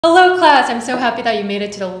Hello class, I'm so happy that you made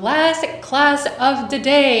it to the last class of the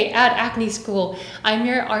day at Acne School. I'm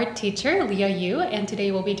your art teacher, Leah Yu, and today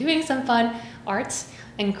we'll be doing some fun arts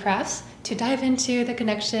and crafts to dive into the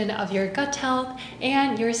connection of your gut health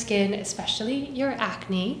and your skin, especially your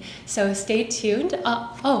acne. So stay tuned.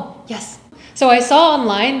 Oh, yes. So I saw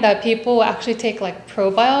online that people actually take like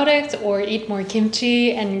probiotics or eat more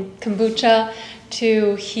kimchi and kombucha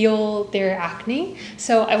to heal their acne.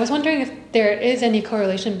 So I was wondering if there is any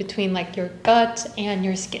correlation between like your gut and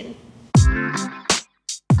your skin.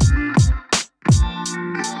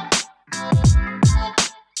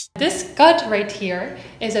 This gut right here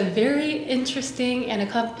is a very interesting and a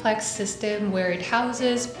complex system where it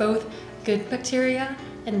houses both good bacteria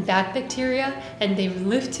and bad bacteria, and they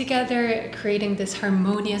live together, creating this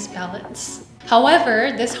harmonious balance.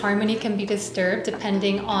 However, this harmony can be disturbed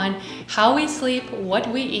depending on how we sleep, what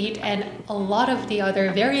we eat, and a lot of the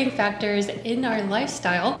other varying factors in our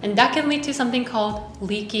lifestyle, and that can lead to something called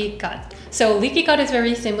leaky gut. So leaky gut is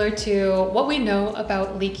very similar to what we know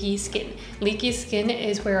about leaky skin. Leaky skin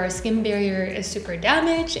is where our skin barrier is super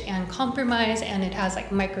damaged and compromised, and it has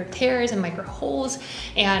like micro tears and micro holes,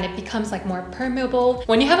 and it becomes like more permeable.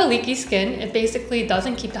 When you have a leaky skin, it basically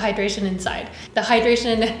doesn't keep the hydration inside. The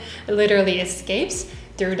hydration literally escapes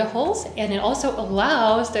through the holes, and it also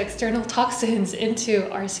allows the external toxins into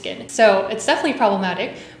our skin. So it's definitely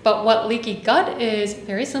problematic, but what leaky gut is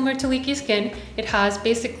very similar to leaky skin. It has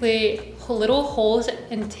basically little holes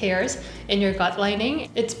and tears in your gut lining.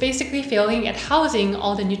 It's basically failing at housing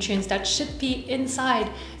all the nutrients that should be inside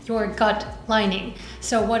your gut lining.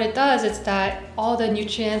 So what it does is that all the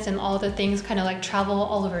nutrients and all the things kind of like travel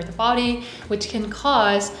all over the body, which can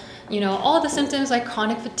cause all the symptoms like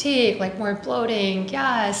chronic fatigue, like more bloating,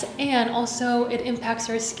 gas, and also it impacts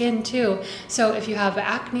your skin too. So if you have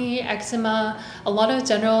acne, eczema, a lot of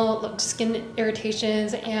general skin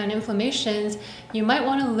irritations and inflammations, you might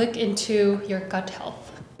want to look into your gut health.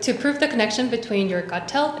 To prove the connection between your gut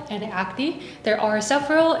health and acne, there are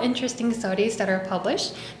several interesting studies that are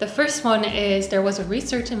published. The first one is there was a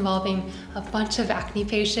research involving a bunch of acne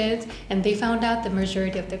patients, and they found out the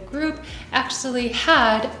majority of the group actually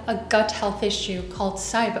had a gut health issue called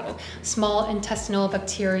SIBO, small intestinal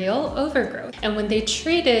bacterial overgrowth. And when they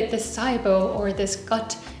treated this SIBO or this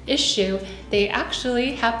gut issue, they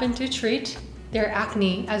actually happened to treat their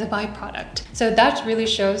acne as a byproduct. So that really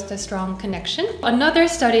shows the strong connection. Another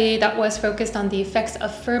study that was focused on the effects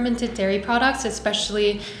of fermented dairy products,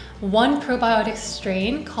 especially one probiotic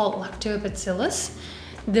strain called lactobacillus.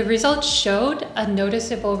 The results showed a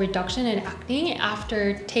noticeable reduction in acne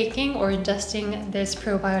after taking or ingesting this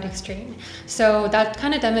probiotic strain. So that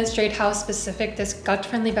kind of demonstrates how specific this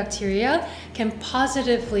gut-friendly bacteria can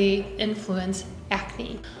positively influence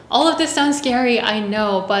acne. All of this sounds scary, I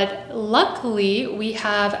know, but luckily we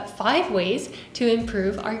have 5 ways to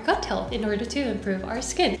improve our gut health in order to improve our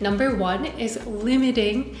skin. Number 1 is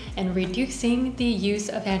limiting and reducing the use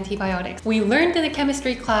of antibiotics. We learned in the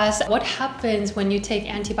chemistry class what happens when you take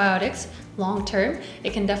antibiotics long term.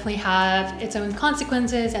 It can definitely have its own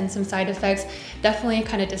consequences and some side effects, definitely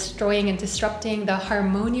kind of destroying and disrupting the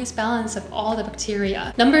harmonious balance of all the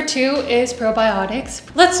bacteria. Number 2 is probiotics.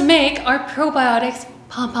 Let's make our probiotics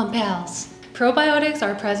pom-pom pals. Probiotics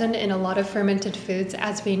are present in a lot of fermented foods,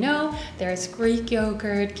 as we know. There's Greek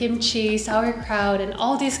yogurt, kimchi, sauerkraut, and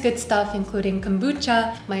all these good stuff, including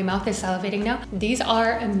kombucha. My mouth is salivating now. These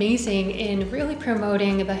are amazing in really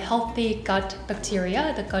promoting the healthy gut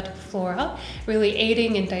bacteria, the gut flora, really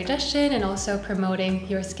aiding in digestion and also promoting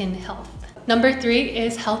your skin health. Number 3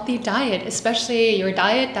 is healthy diet, especially your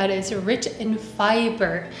diet that is rich in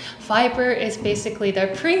fiber. Fiber is basically the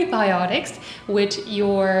prebiotics, which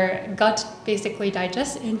your gut basically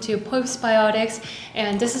digests into postbiotics,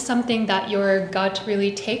 and this is something that your gut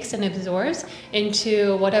really takes and absorbs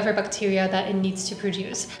into whatever bacteria that it needs to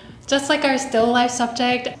produce. Just like our still life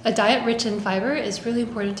subject, a diet rich in fiber is really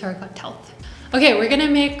important to our gut health. Okay, we're gonna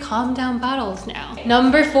make calm down bottles now.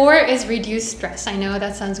 Number 4 is reduce stress. I know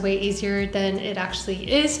that sounds way easier than it actually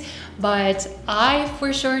is, but I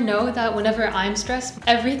for sure know that whenever I'm stressed,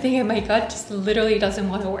 everything in my gut just literally doesn't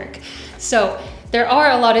want to work. So there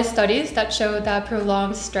are a lot of studies that show that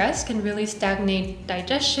prolonged stress can really stagnate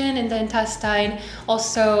digestion in the intestine,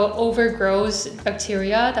 also overgrows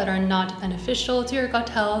bacteria that are not beneficial to your gut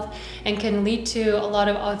health, and can lead to a lot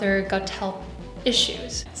of other gut health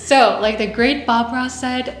issues. So like the great Bob Ross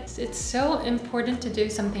said, it's so important to do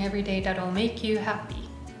something every day that will make you happy.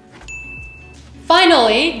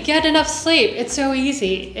 Finally, get enough sleep. It's so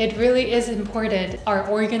easy. It really is important. Our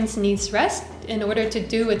organs needs rest in order to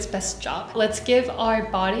do its best job. Let's give our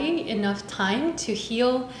body enough time to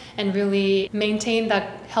heal and really maintain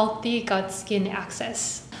that healthy gut-skin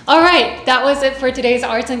axis. All right, that was it for today's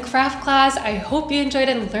arts and craft class. I hope you enjoyed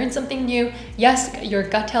and learned something new. Yes, your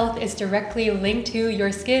gut health is directly linked to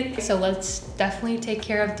your skin, so let's definitely take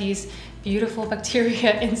care of these beautiful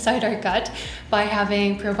bacteria inside our gut by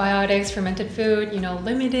having probiotics, fermented food,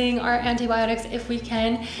 limiting our antibiotics if we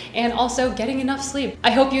can, and also getting enough sleep.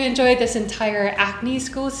 I hope you enjoyed this entire acne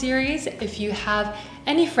school series. If you have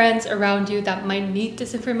any friends around you that might need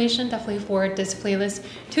this information, definitely forward this playlist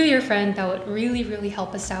to your friend. That would really, really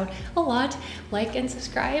help us out a lot. Like and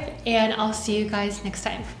subscribe, and I'll see you guys next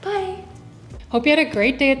time. Bye! Hope you had a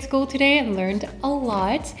great day at school today and learned a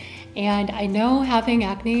lot. And I know having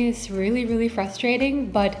acne is really, really frustrating,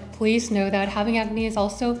 but please know that having acne is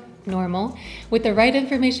also normal. With the right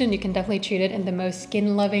information, you can definitely treat it in the most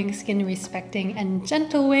skin-loving, skin-respecting, and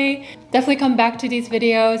gentle way. Definitely come back to these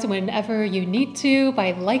videos whenever you need to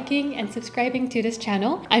by liking and subscribing to this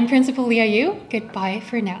channel. I'm Principal Leah Yu. Goodbye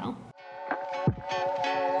for now.